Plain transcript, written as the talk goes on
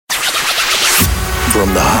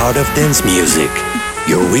From the heart of dance music,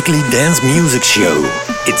 your weekly dance music show.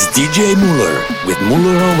 It's DJ Muller with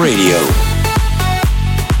Muller on Radio.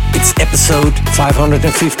 It's episode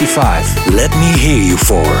 555. Let me hear you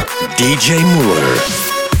for DJ Muller.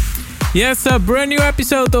 Yes, a brand new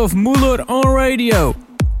episode of Muller on Radio.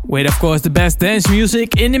 With of course the best dance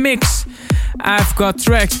music in the mix. I've got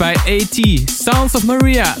tracks by A.T., Sons of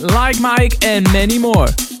Maria, Like Mike and many more.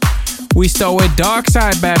 We start with Dark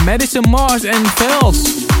Side by Madison Mars and Vels.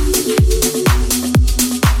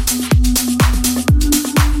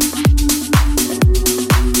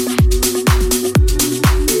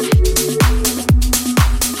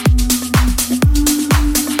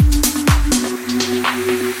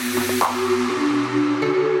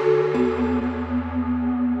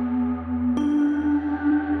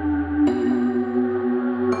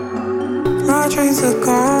 My dreams are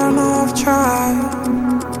gone off track.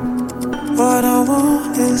 What I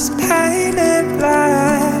want is painted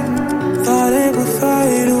black. Thought it would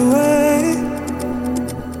fade away.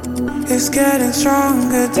 It's getting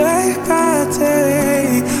stronger day by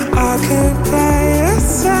day. I could play it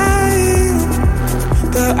safe,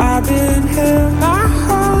 but I've been here my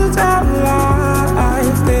whole damn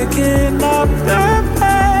life, picking up the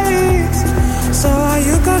pace. So are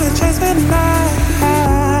you gonna chase me tonight?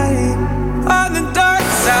 On the dark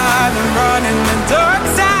side, I'm running the dark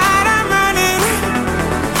side, I'm running.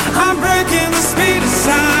 I'm breaking the speed of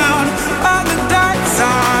sound. On the dark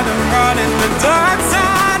side, I'm running the dark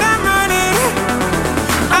side, I'm running.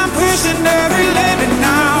 I'm pushing every limit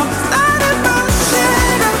now. Not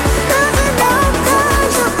emotion, doesn't no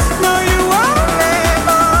control. No, you won't let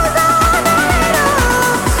me down at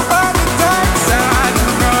all. On the dark side,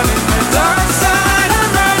 I'm running the dark side, I'm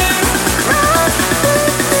running.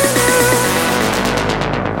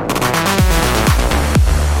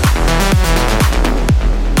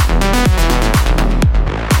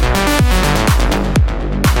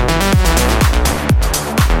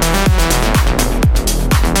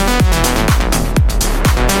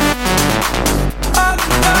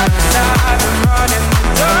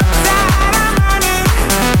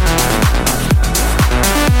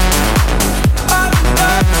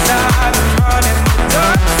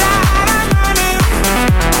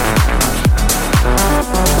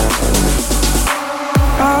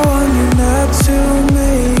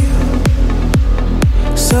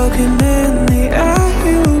 Soaking in the air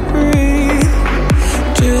you breathe.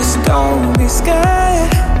 Just don't be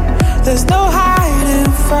scared. There's no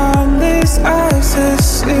hiding from this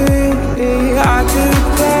ecstasy. I could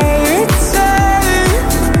play it safe,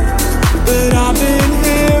 but I've been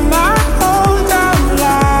here my whole damn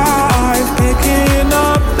life, picking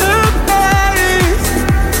up the pace.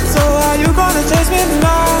 So are you gonna chase me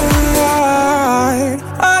tonight?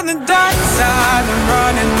 On the dark side, I'm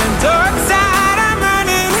running the dark side.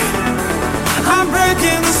 I'm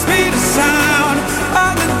breaking the speed of sound.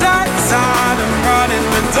 On the dark side, I'm running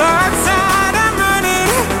the dark side, I'm running.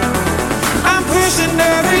 I'm pushing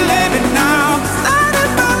every limit now. Not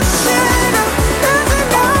emotion, doesn't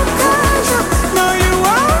no control. No, you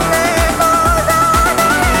won't let me down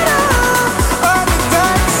at all. On the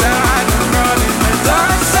dark side, I'm running the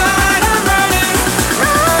dark side, I'm running.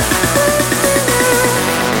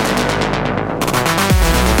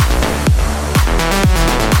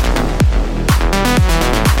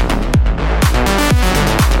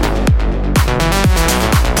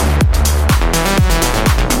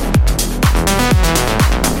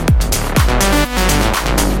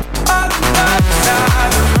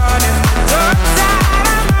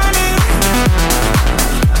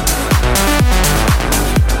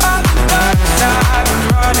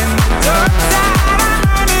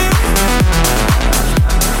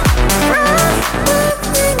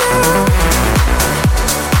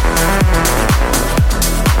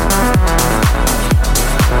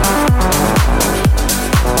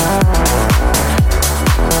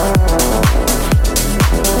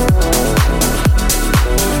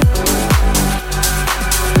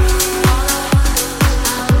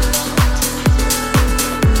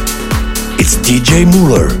 DJ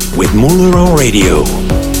Muller with Muller on Radio.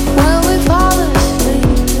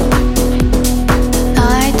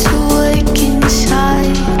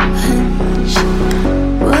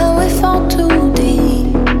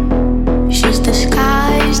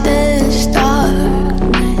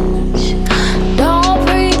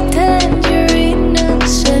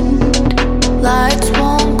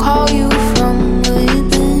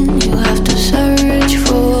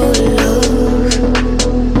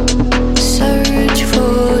 Search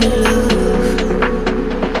for love.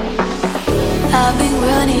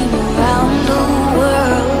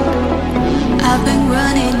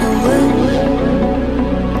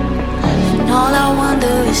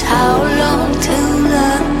 how long till the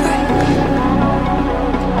break.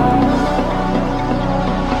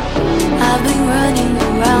 I've been running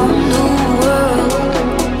around the world.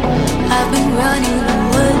 I've been running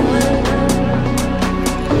away.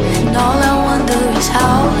 And all I wonder is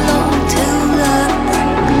how long till the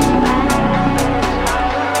break.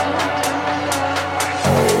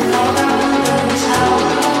 And all I wonder is how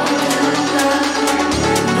long till the break.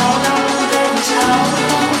 And all I wonder is how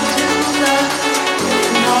long till the break.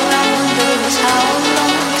 And all I wonder is how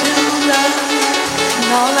long till the break. And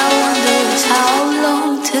all I wonder is how long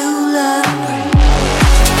till the break.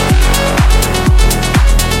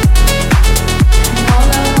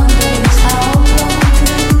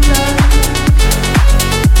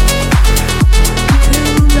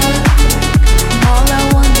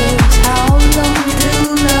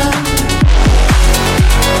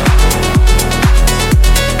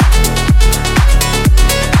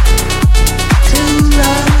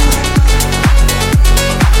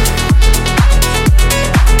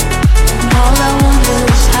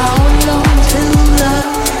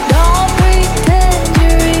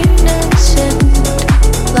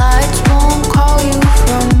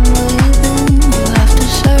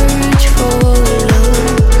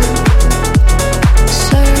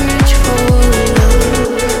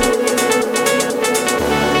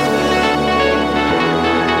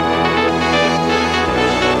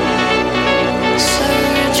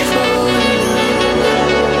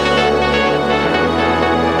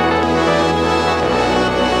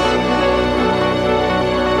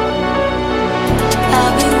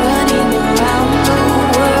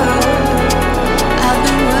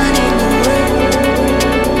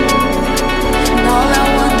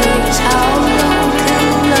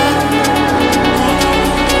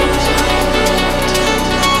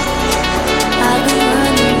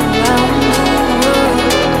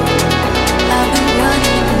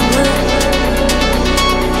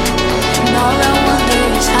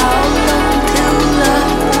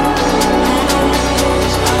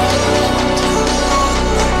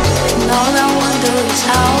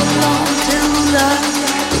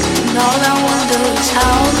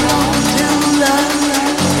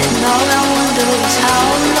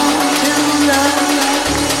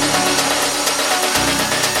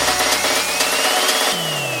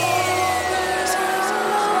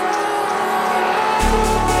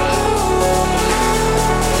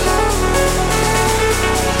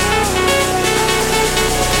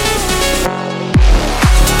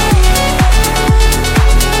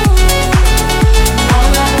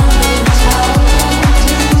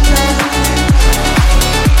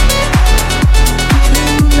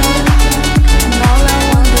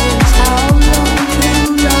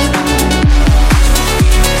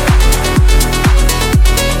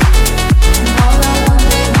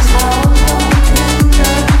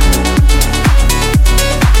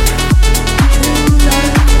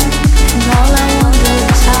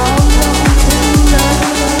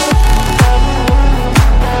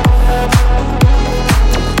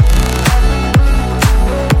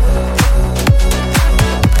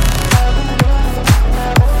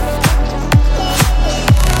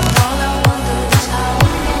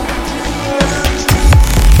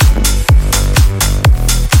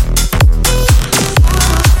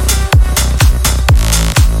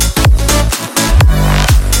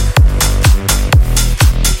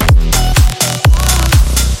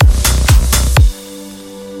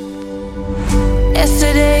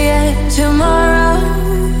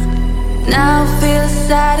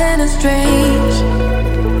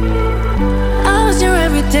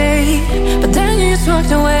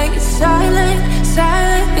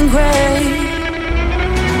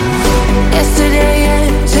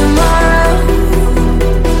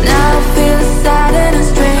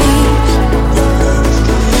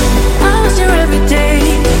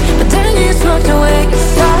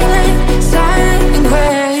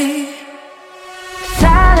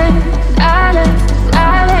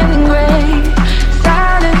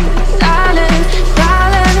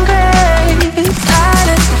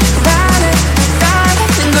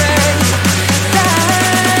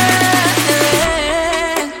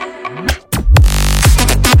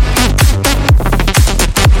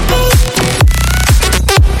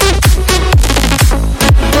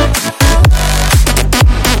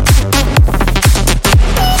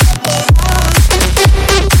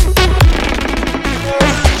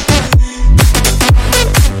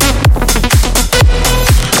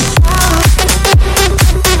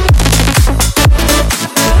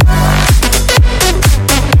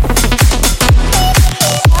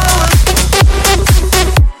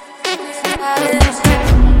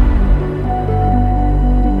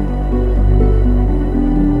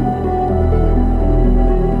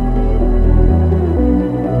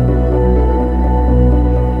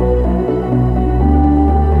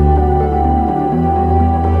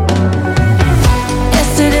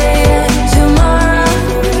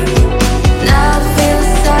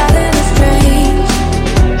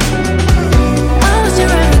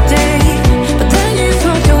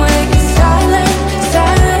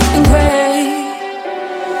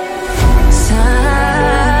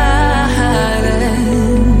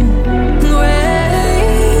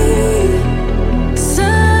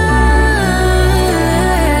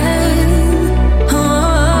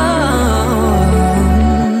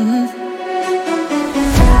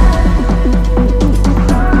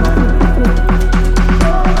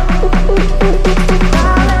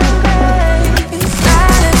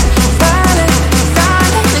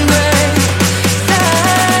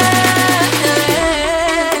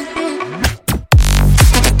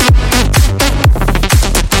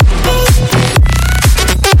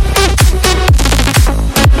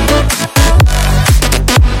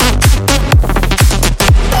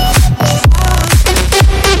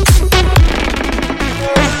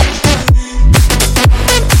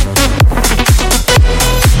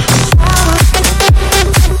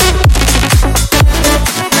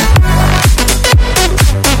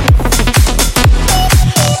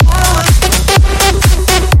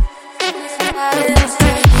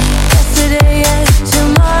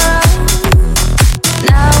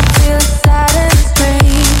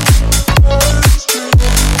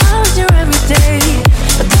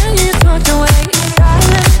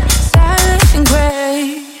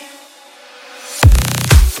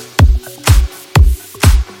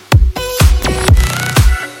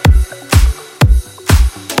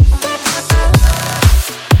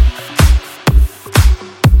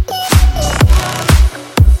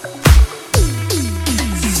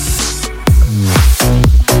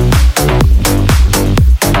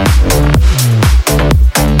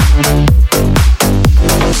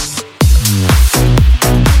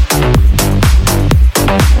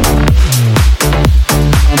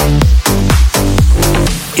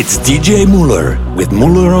 It's DJ Muller with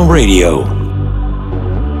Muller on Radio.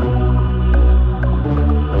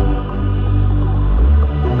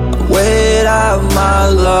 Weighed out my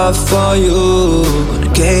love for you, and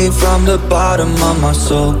it came from the bottom of my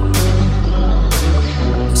soul.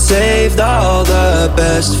 Saved all the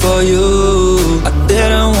best for you. I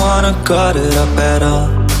didn't wanna cut it up at all,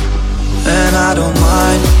 and I don't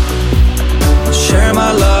mind. I'll share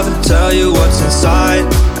my love and tell you what's inside.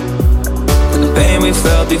 The pain we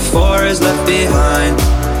felt before is left behind,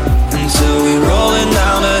 until we're rolling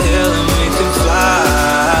down the hill and we can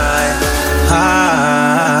fly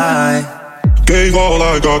high. Gave all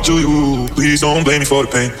I got to you, please don't blame me for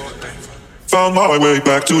the pain. Found my way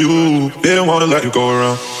back to you, didn't wanna let you go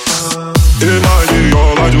around. It might be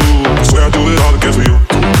all I do, I swear I do it all again for you.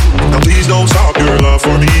 Now please don't stop your love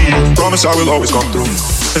for me, promise I will always come through.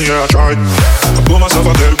 And yeah, I tried, I put myself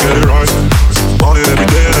out there to get it right. Want it every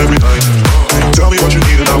day and every night. Tell me what you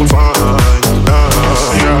need and I will find.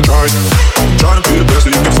 Yeah, I tried, trying to be the best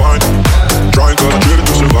that you can find. Trying cause I'm driven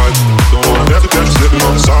to survive. Don't wanna have to catch you slipping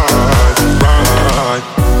on the side. Right.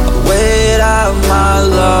 I weighed out my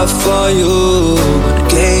love for you, and it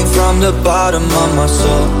came from the bottom of my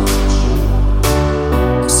soul.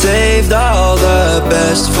 Saved all the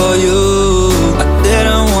best for you. I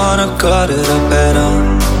didn't wanna cut it up at all,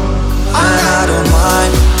 and I don't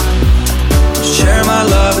mind. Share my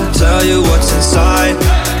love and tell you what's inside.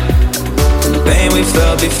 The pain we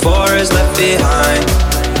felt before is left behind,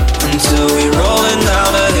 until we're rolling down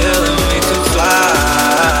the hill and we can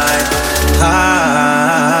fly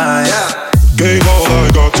high. Gave all I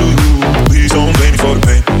got to you, please don't blame me for the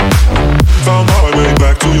pain. Found my way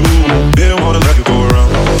back to you, didn't wanna let you go around.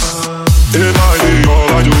 It might be all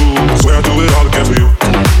I do, swear I do it all again for you.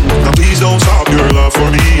 Now please don't stop your love for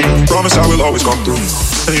me, promise I will always come through.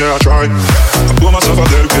 And yeah, I tried, I put myself out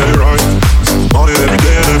there to get it right. Want it every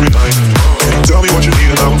day and every night. Tell me what you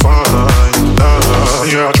need and I will find.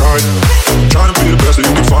 Yeah, I tried, trying to be the best that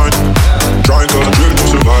you can find. Trying cause I'm driven to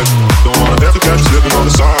survive. Don't wanna have to catch you slipping on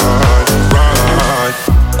the side. Right.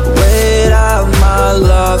 I weighed out my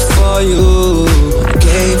love for you, it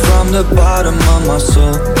came from the bottom of my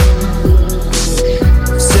soul.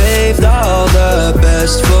 Saved all the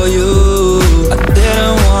best for you. I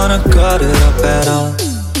didn't wanna cut it up at all,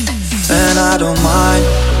 and I don't mind.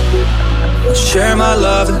 I'll share my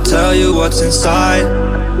love and tell you what's inside.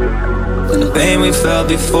 And the pain we felt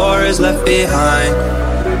before is left behind,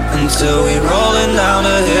 until we're rolling down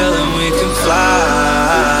the hill and we can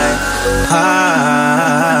fly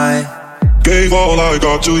high. Gave all I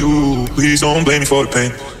got to you, please don't blame me for the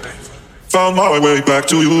pain. Found my way back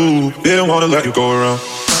to you, didn't wanna let you go around.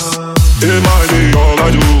 It might be all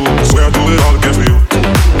I do, swear I do it all again for you.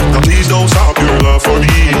 Now please don't stop your love for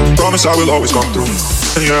me, promise I will always come through.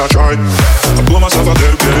 And yeah, I tried, I put myself out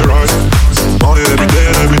there to get it right. Want it every day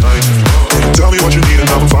and every night. Tell me what you need and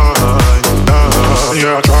I will find.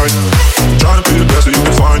 Yeah, I tried, trying to be the best that you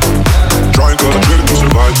can find. Trying cause I'm driven to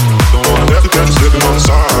survive. Don't wanna have to catch you slipping on the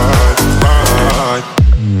side. Right.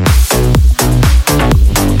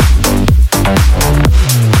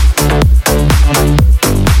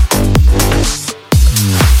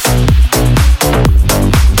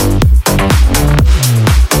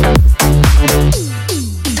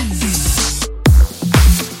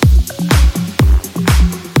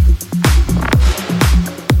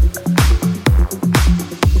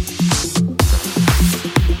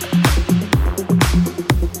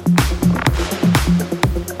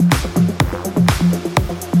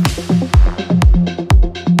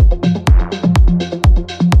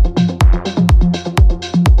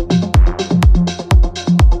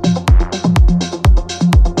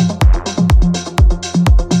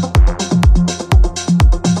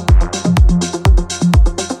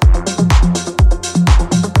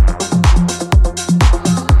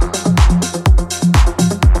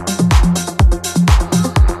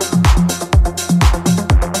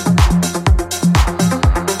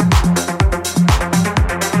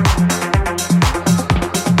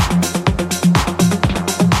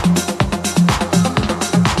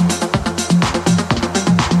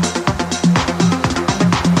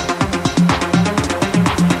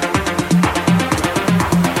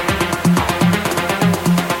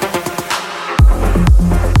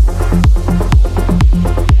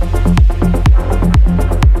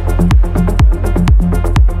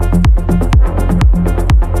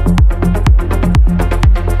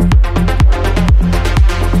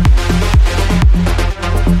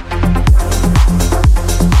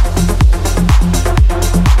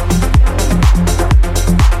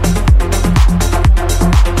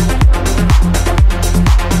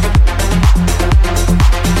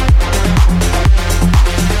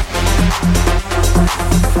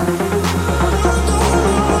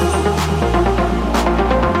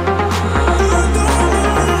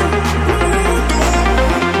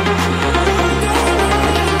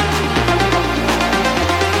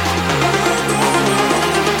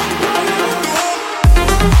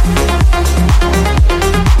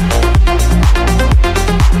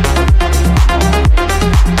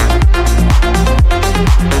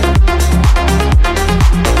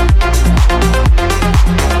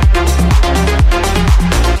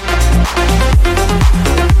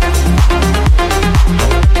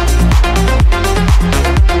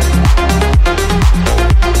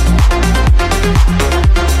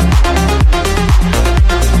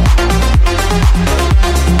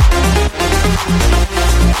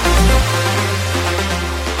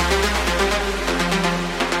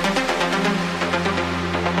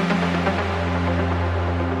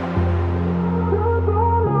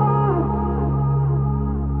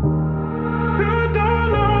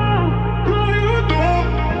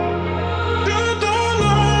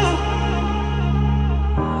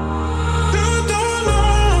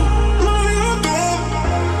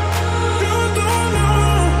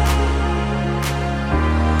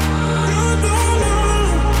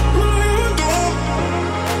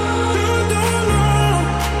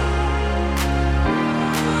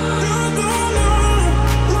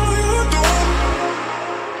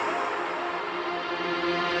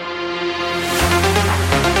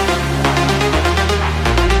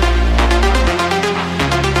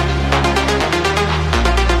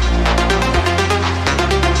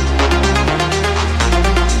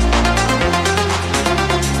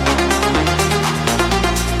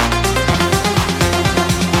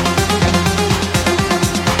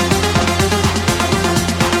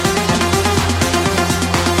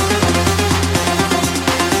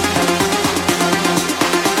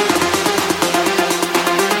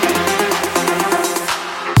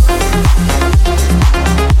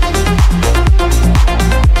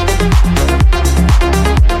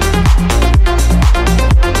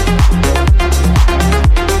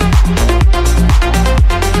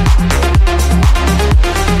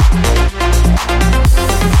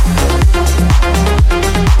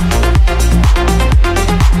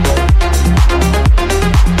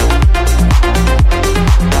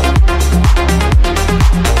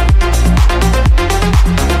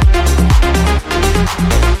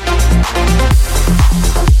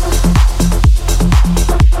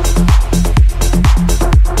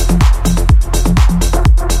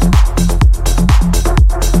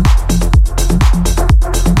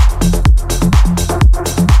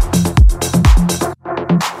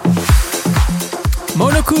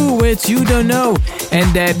 it's You Don't Know. And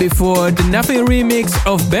that before the Nothing remix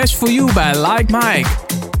of Best For You by Like Mike.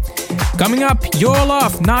 Coming up, Your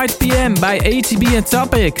Love, 9 PM by ATB and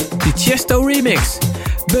Topic, the Chesto remix.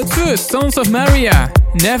 But first, Sons of Maria,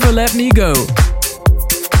 Never Let Me Go.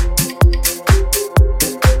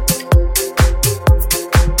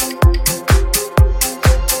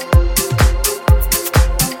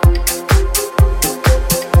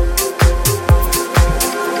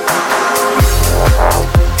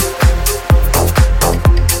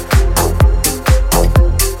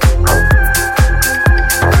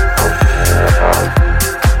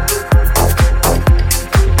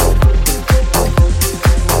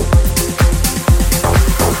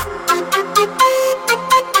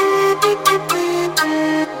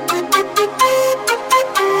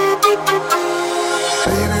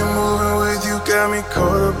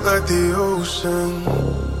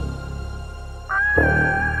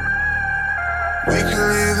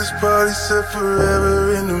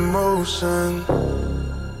 Forever in emotion.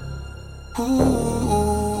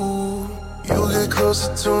 Ooh, you get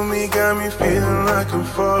closer to me, got me feeling like I'm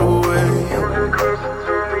far away. You get closer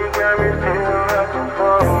to me, got me feeling like I'm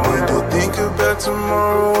far away. And when you think about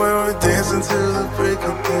tomorrow when we're dancing till the break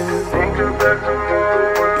of day. Think about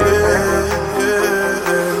tomorrow. Yeah, yeah.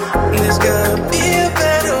 There's gotta be a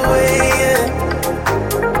better way, yeah,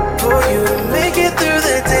 for you to make it through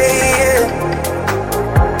the day, yeah.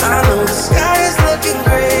 I know the sky is looking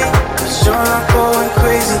gray, but you're not going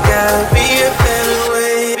crazy. Gotta be a better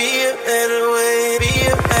way, be a better way, be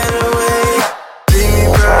a better way. Lead me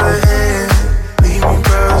by the hand, lead me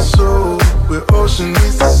by the soul, where ocean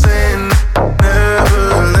meets the sand. Never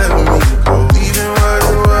let me go. Even what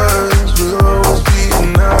it was, we'll always be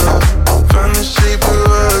enough. Find the shape of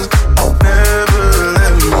us, never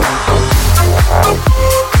let me go.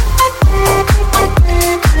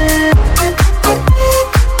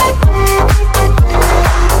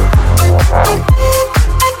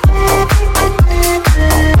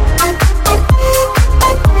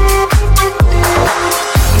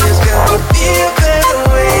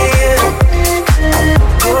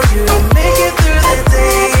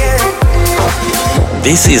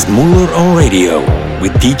 This is Muller on Radio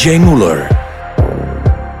with DJ Muller.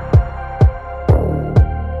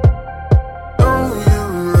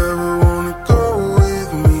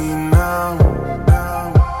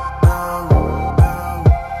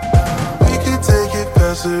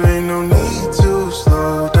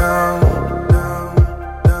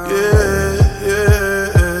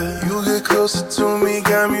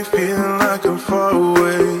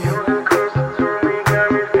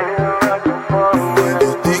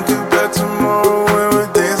 Think about tomorrow when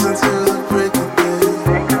we're dancing to the break.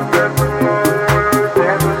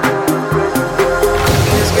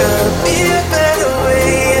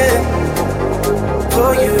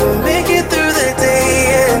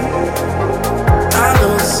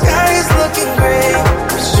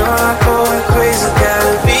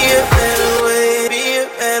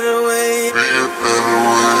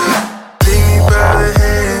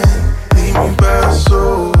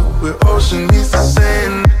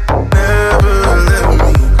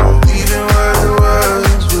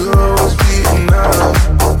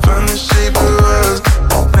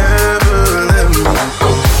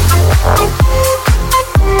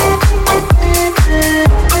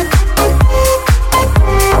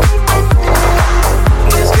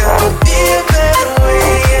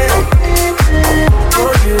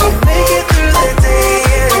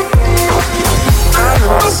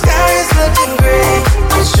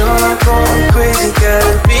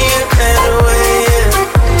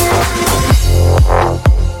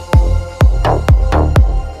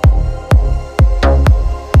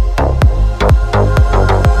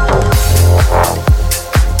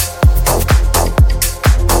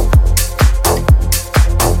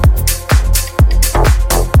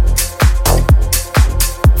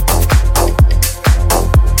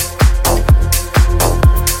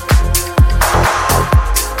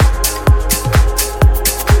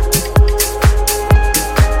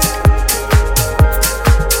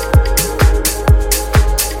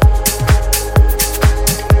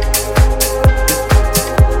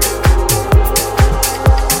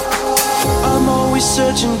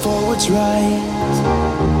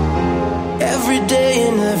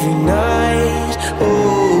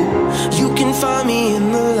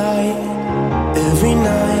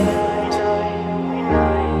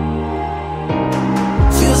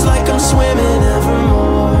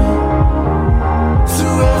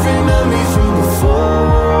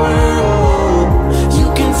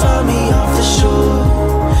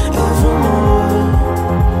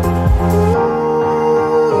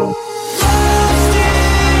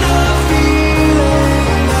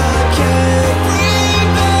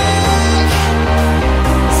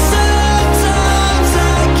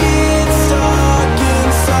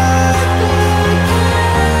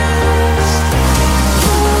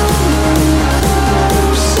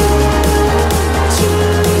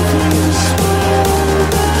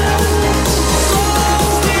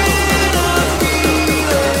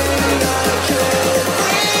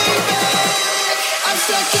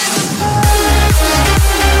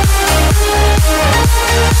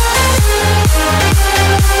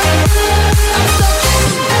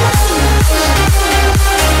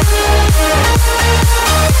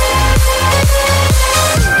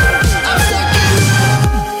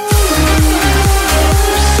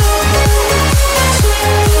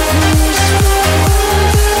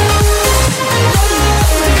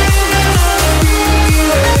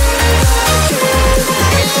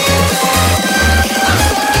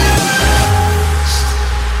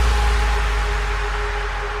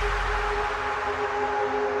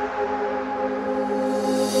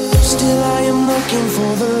 Still I am looking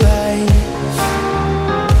for the light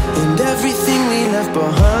and everything we left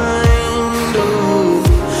behind. Oh,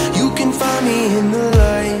 you can find me in the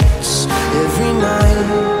lights every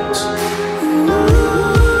night.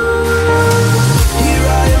 Here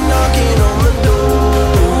I am knocking on the door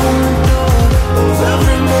of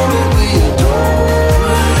every moment we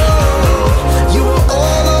adore. You are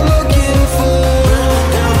all I'm looking for.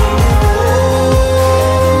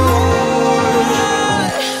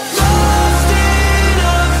 Lost in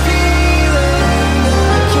a feeling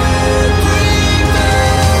I can't bring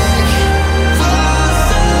back.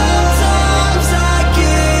 Sometimes I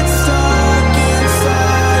get stuck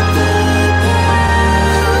inside the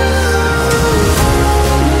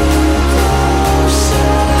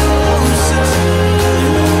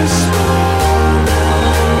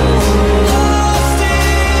lost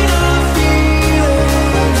in a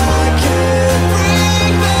feeling I can't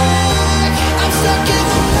bring back. I'm stuck in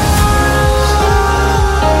the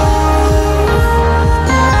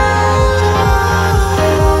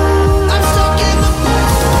I'm stuck in the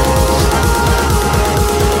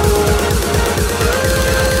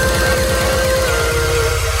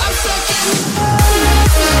I'm stuck in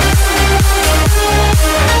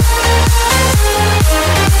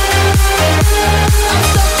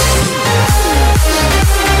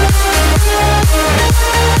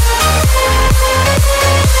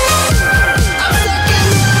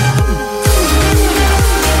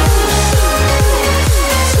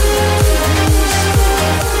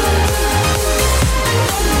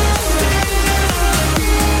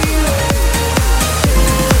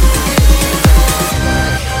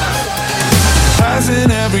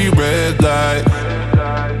Passing every red light,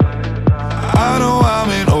 I know I'm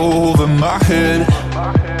in over my head.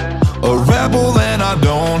 A rebel and I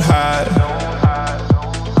don't hide.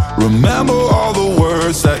 Remember all the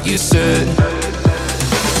words that you said.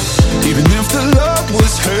 Even if the love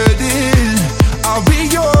was hurting, I'll be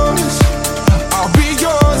yours, I'll be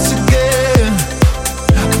yours again.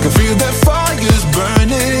 I can feel that fire's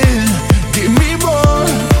burning, give me more.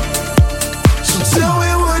 So tell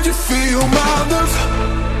me, would you feel my love?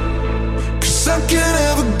 'Cause I can't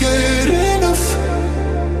ever get enough.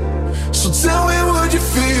 So tell me, would you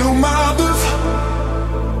feel my love?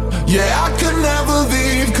 Yeah, I could never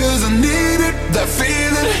leave 'cause I needed that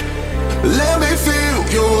feeling. Let me feel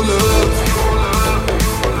your love.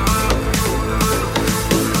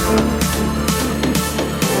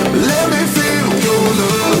 Let me feel your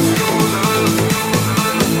love.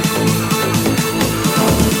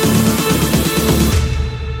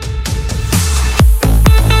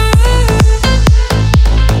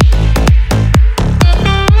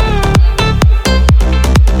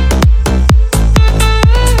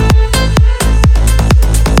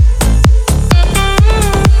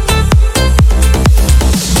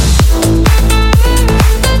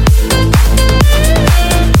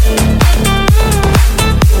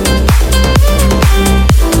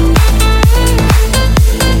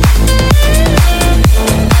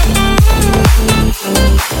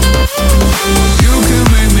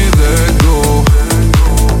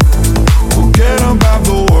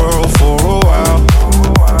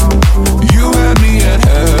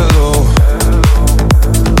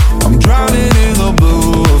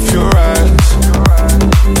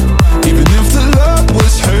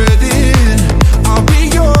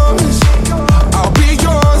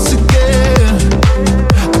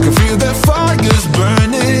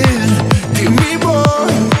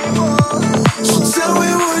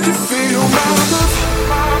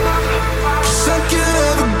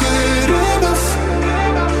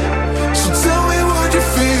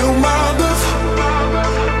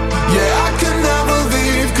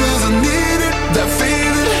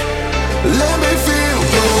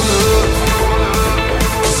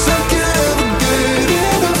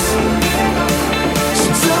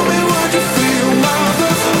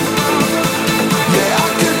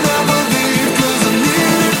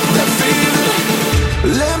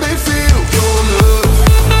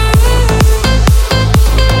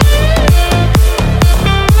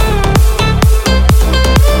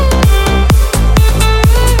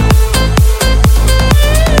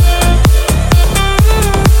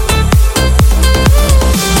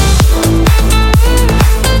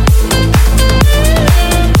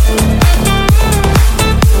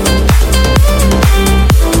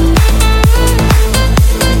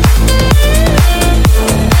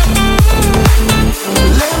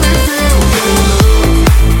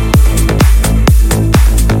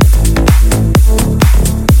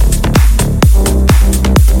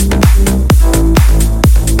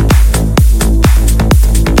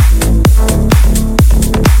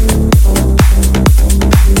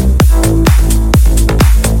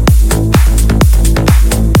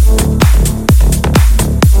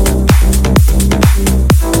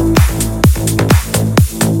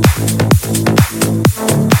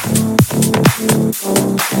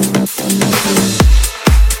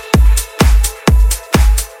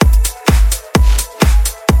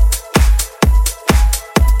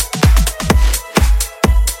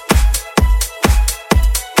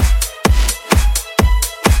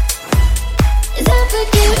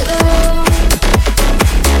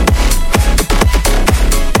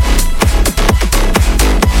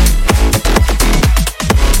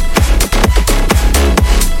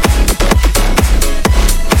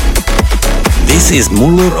 This is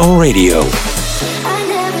Muller on Radio. I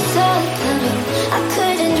never saw it coming. I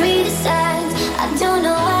couldn't read the signs. I don't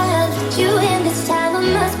know why I let you in this time. I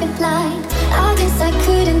must be blind. I guess I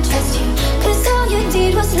couldn't trust you, 'cause all you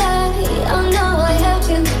did was lie. Oh no, I helped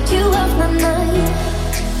you, you off my mind.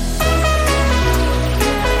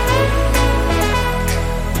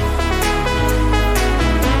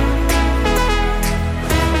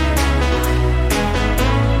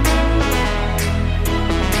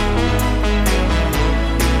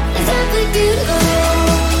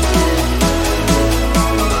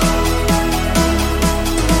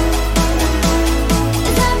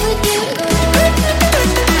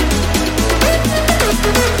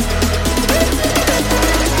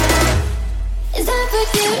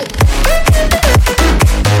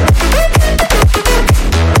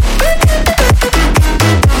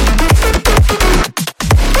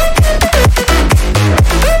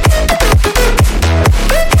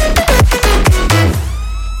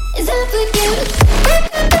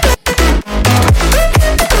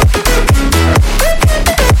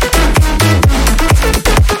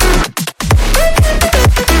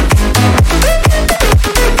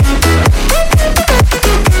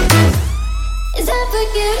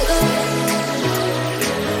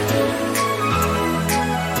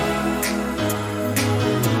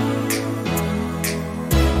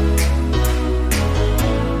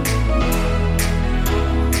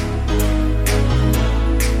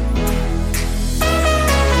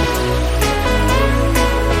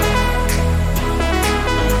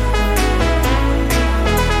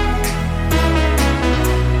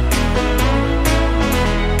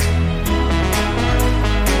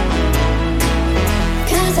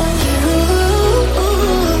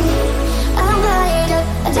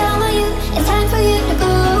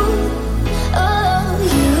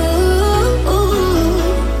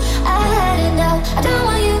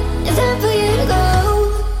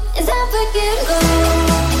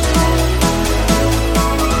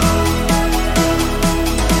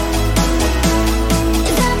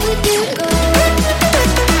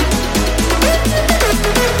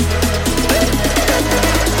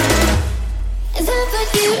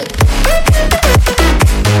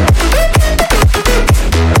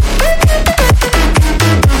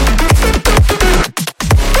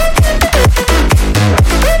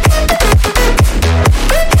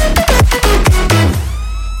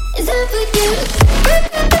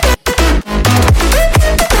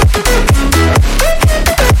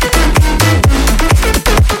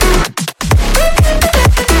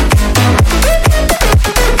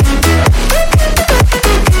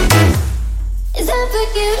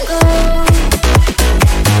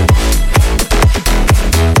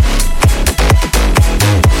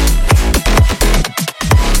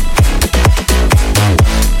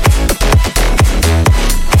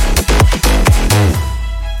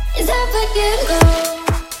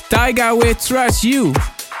 Tyga with Trust You.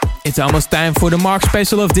 It's almost time for the Mark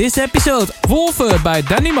special of this episode, Wolfer by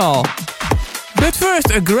Danimal. But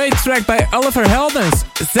first, a great track by Oliver Heldens,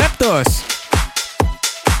 Zapdos.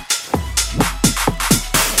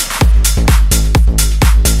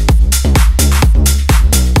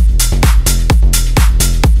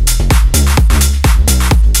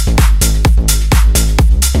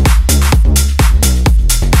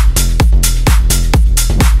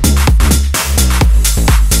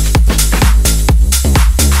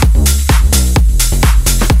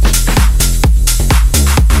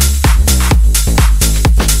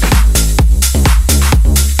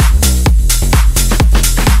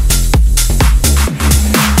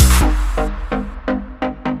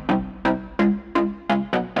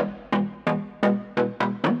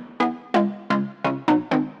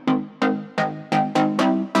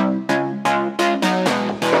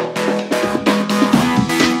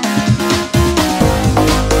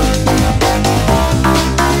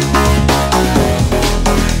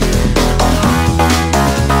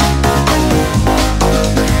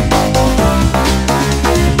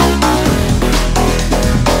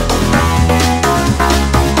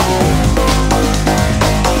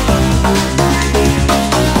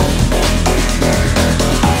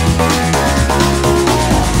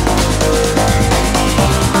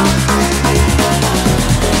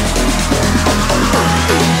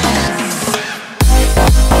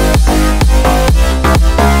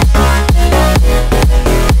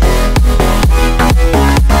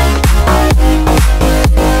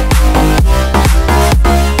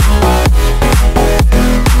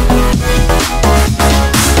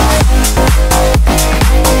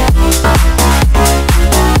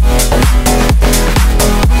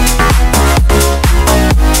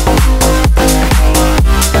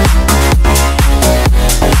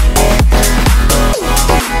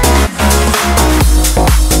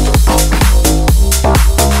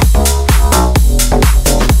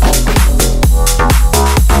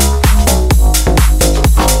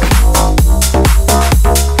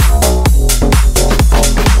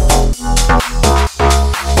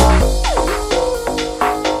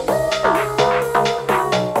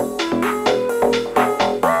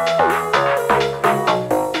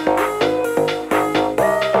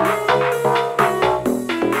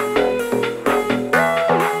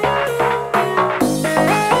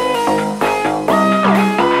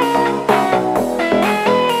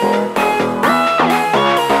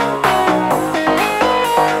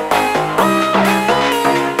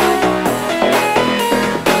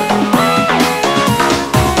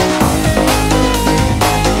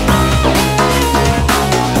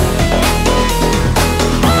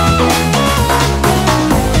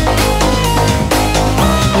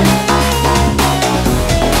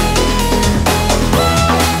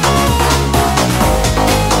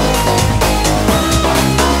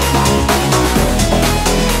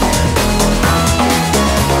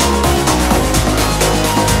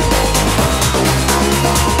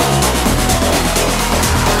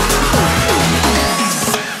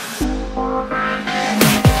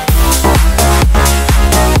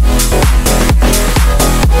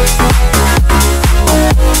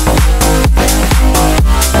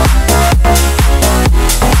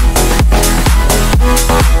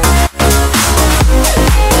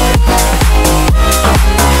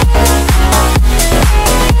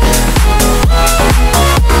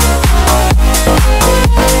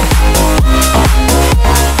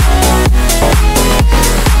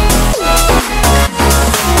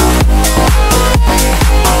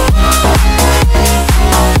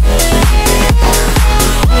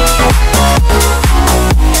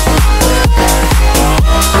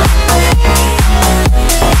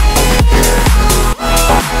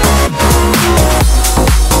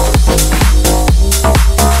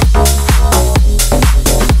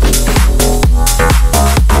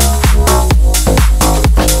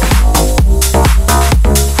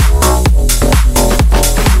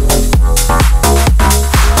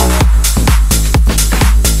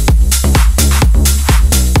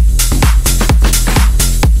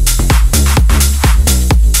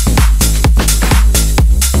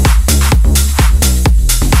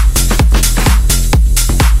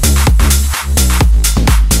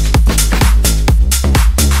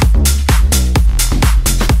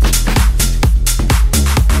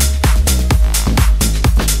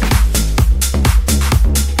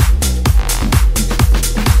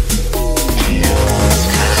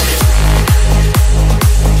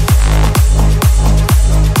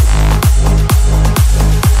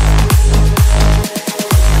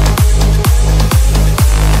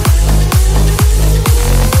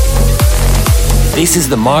 This is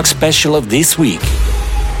the Mark special of this week.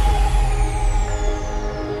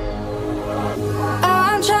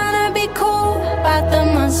 I'm trying to be cool, but the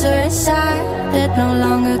monster inside that no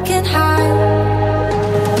longer can hide.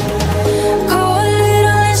 Go a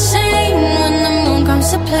little insane when the moon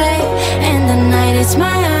comes to play, and the night is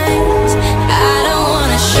my eyes. I don't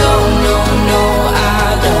wanna show no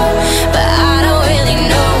other, but I don't really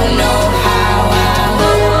know how I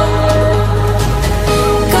will.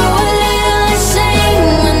 Go a little insane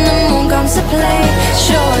when the moon comes to play,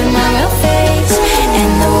 showing my real face,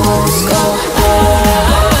 and the wolves go.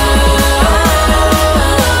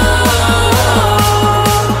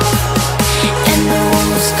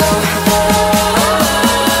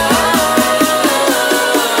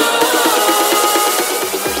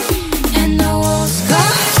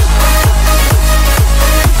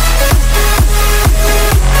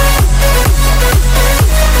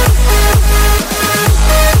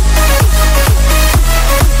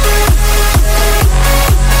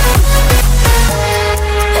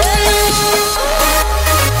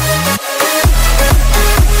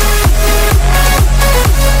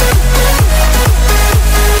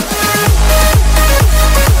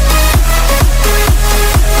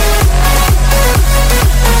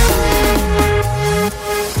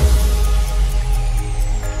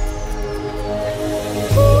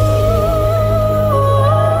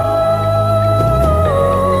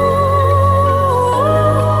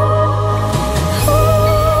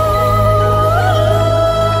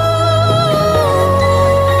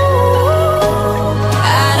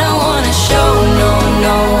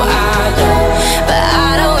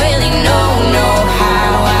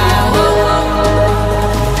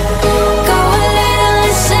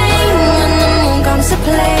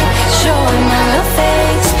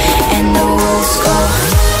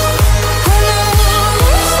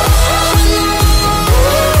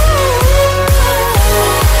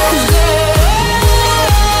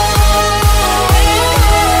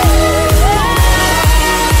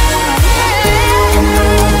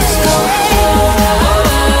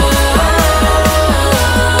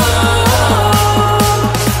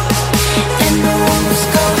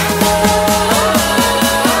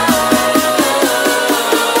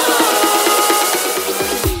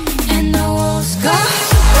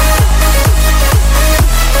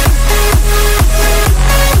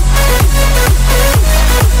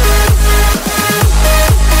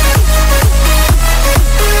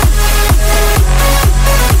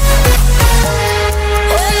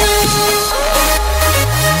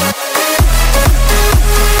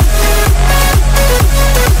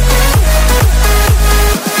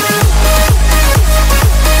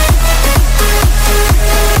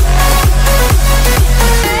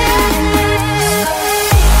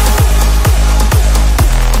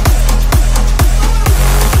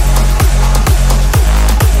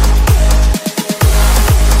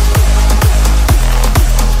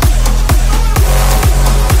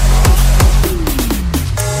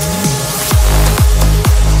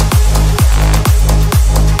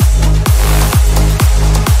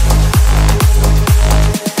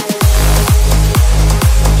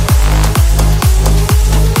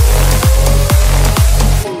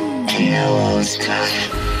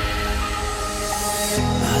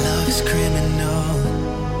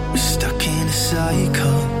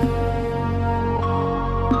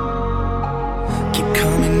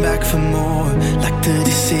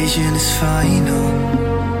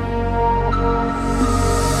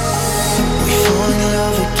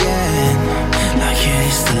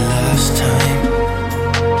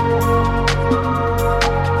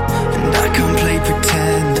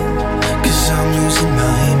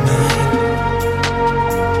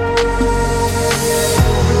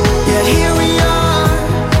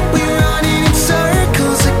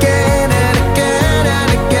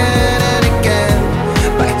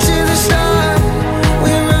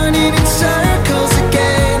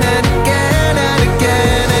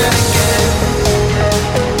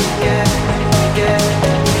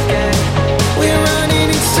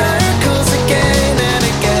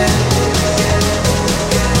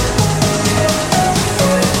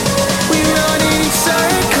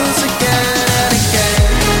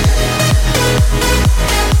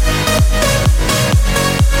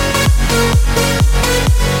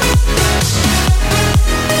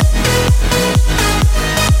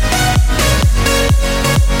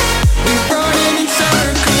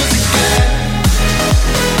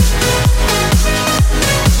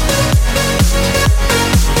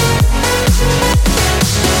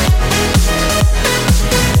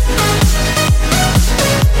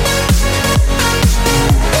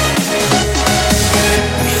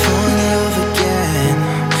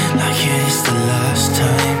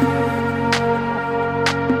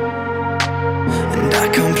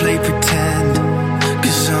 can't play pretend,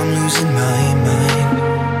 'cause I'm losing my mind.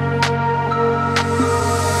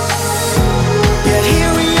 Yet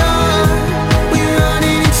here we are, we're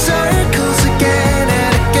running in circles again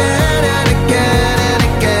and again and again and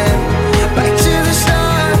again. Back to the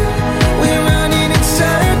start, we're running in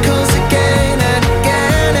circles again and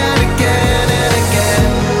again and again and again.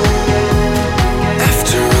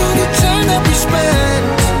 After all the time that we spent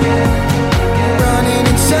running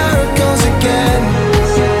in circles again,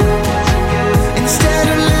 instead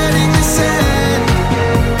of letting this end,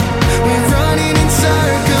 we're running in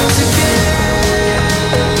circles again.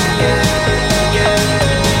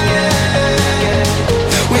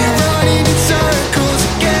 We're running in circles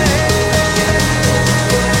again.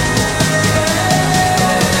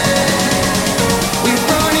 We're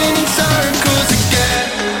running in circles again.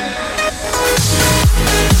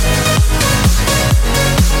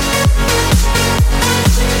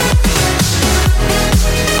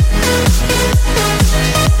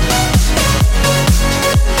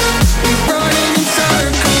 We're running in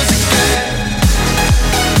circles again.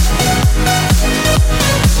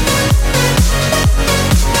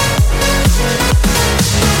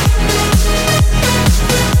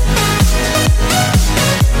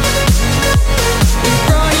 We're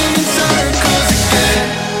running in circles again.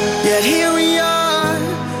 Yet here we are,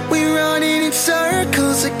 we're running in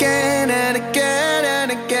circles again and again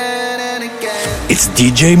and again and again. It's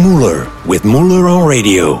DJ Muller with Muller on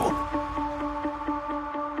Radio.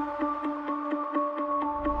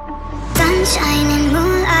 Sunshine and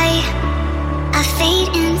moonlight, I fade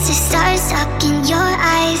into stars stuck in your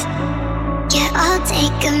eyes. Yeah, I'll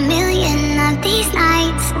take a million of these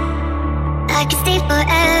nights. I could stay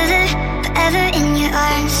forever, forever in your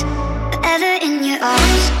arms, forever in your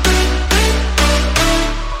arms,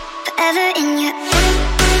 forever in your,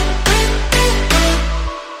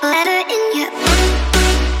 forever in your.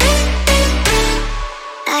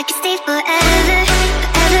 I could stay forever,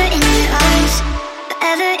 forever in your arms,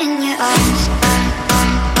 forever in your arms.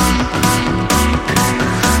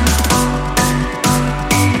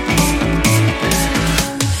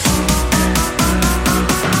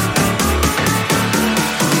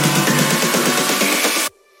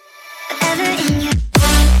 Forever in your.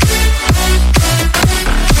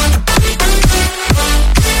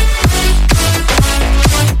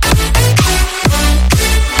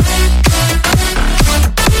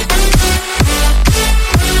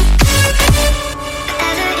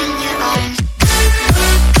 Forever in your arms. Forever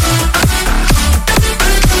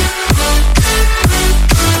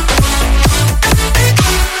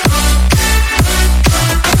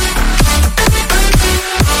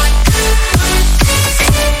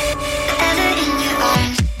in your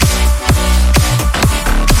arms.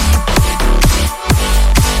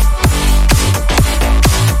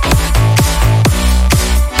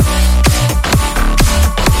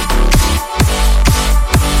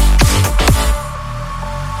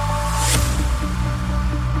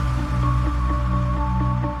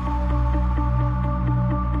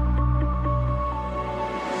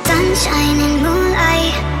 Sunshine and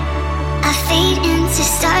moonlight, I fade into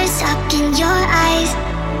stars stuck in your eyes.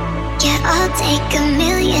 Yeah, I'll take a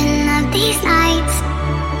million of these nights.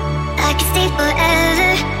 I could stay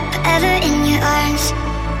forever, forever in your arms,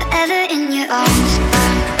 forever in your arms.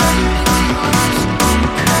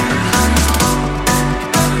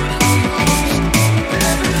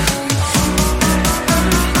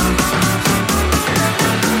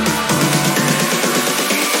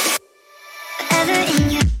 Forever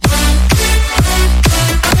in your. Forever in your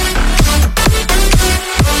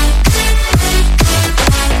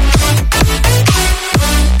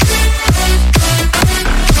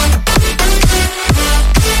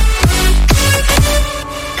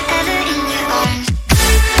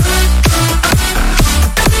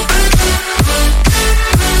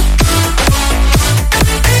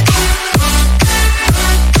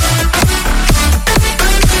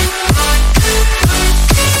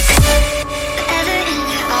arms. Forever in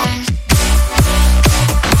your arms.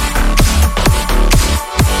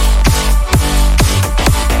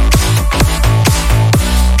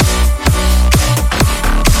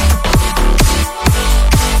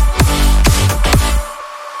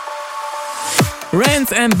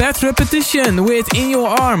 Rent and Bad Repetition with In Your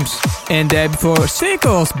Arms. And there before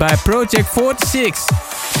Circles by Project 46.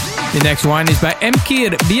 The next one is by M.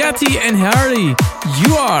 Kier, Beati and Harley.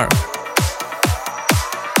 You Are.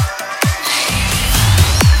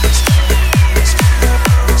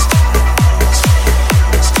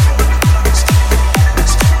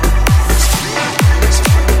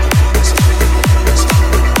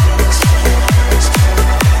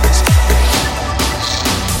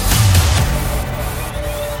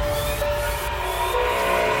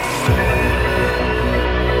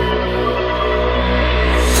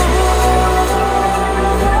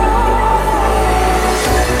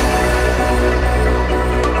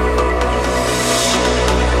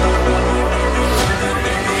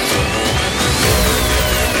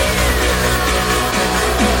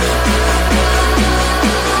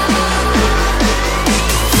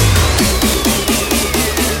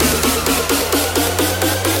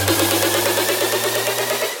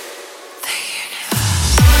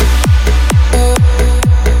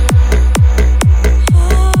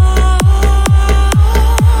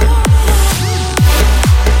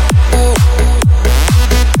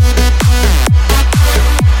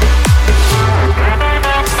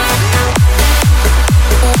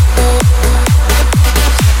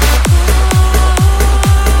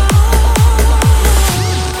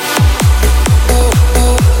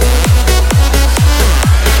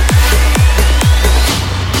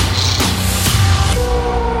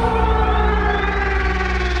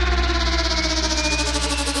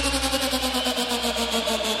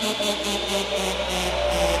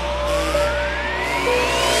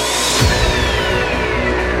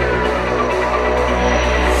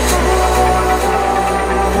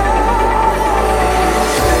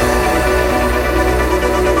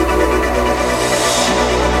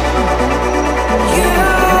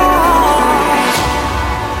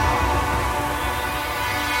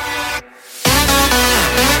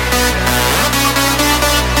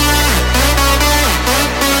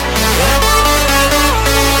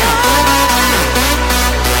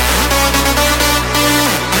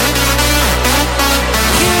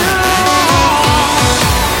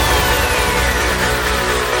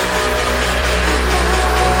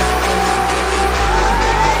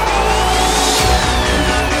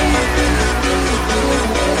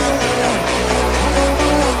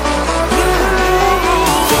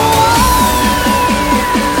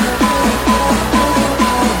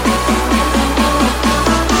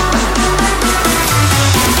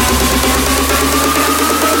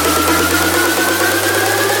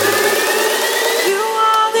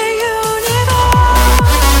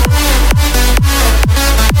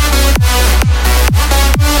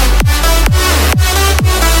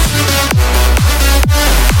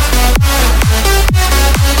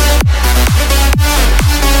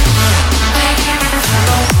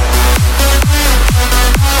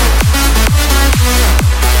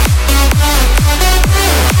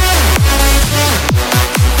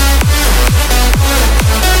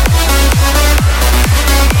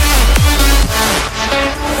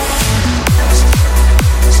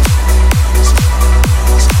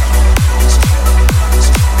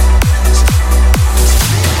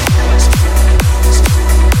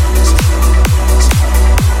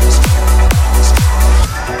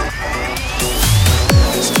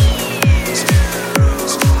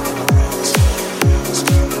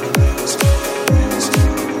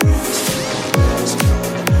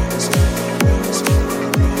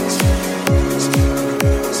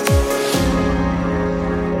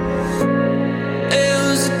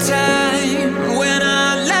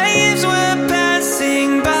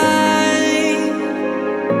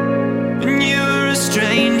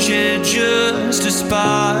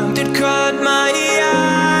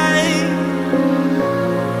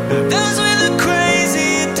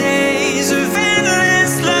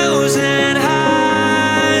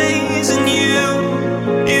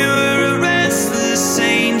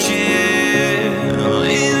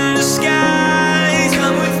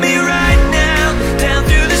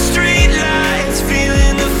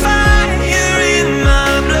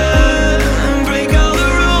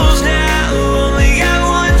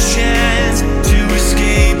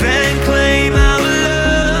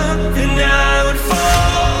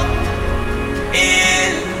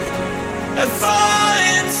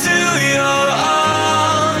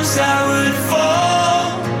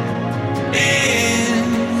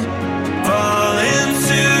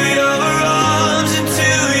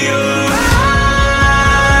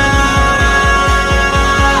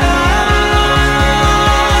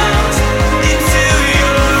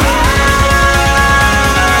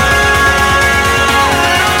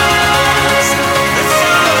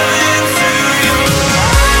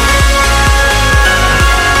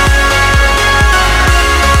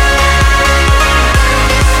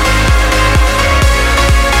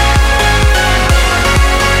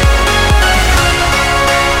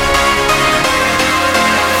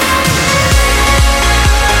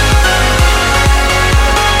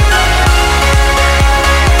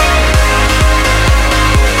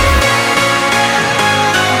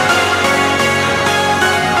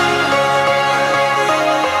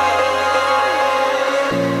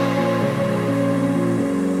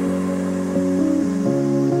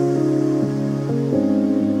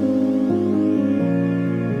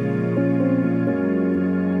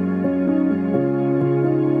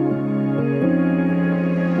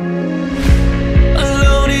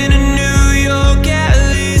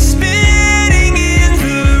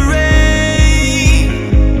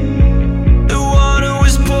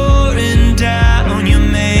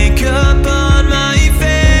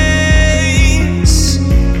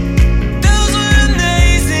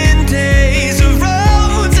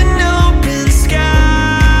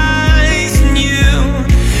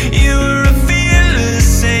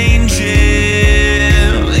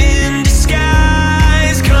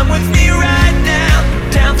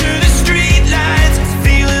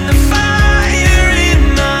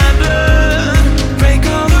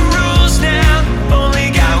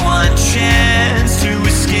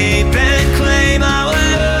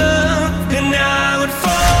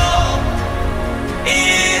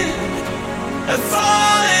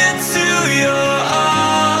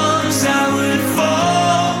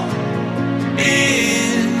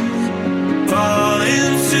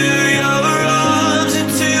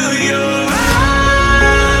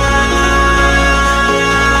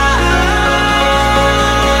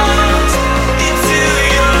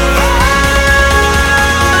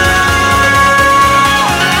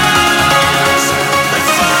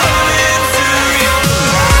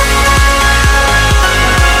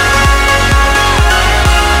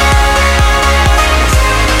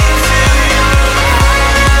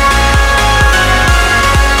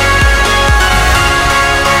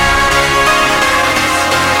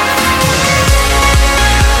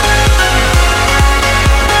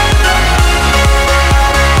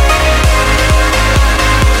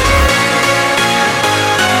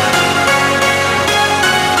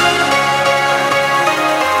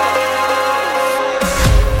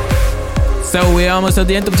 So we're almost at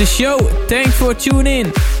the end of the show. Thanks for tuning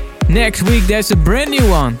in. Next week there's a brand new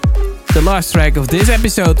one. The last track of this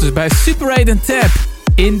episode is by Super 8 and Tab,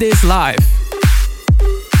 In This Life.